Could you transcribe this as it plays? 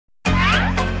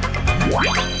Simba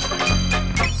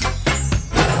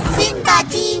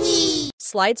TV.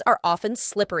 Slides are often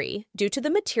slippery due to the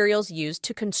materials used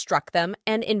to construct them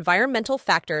and environmental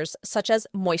factors such as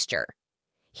moisture.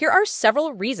 Here are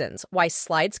several reasons why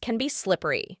slides can be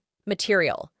slippery.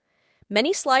 Material.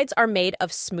 Many slides are made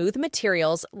of smooth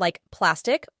materials like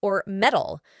plastic or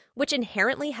metal, which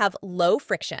inherently have low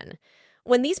friction.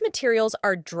 When these materials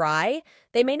are dry,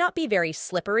 they may not be very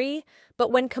slippery,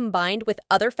 but when combined with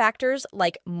other factors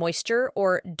like moisture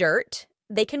or dirt,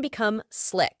 they can become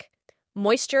slick.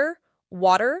 Moisture,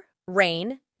 water,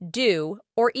 rain, dew,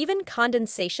 or even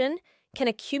condensation can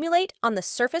accumulate on the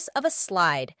surface of a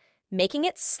slide, making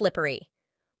it slippery.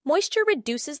 Moisture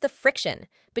reduces the friction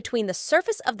between the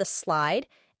surface of the slide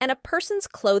and a person's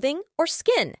clothing or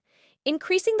skin,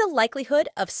 increasing the likelihood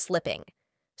of slipping.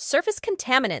 Surface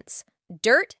contaminants,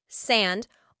 dirt, sand,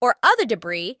 or other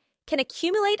debris can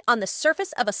accumulate on the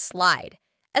surface of a slide,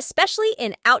 especially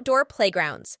in outdoor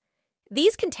playgrounds.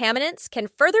 These contaminants can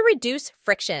further reduce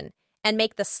friction and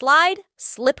make the slide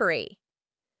slippery.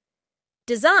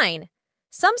 Design.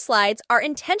 Some slides are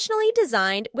intentionally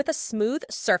designed with a smooth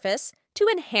surface to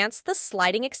enhance the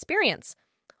sliding experience.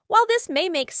 While this may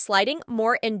make sliding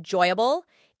more enjoyable,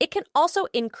 it can also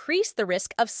increase the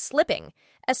risk of slipping,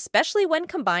 especially when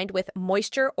combined with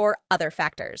moisture or other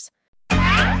factors.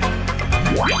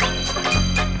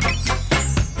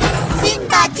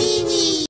 Simba TV.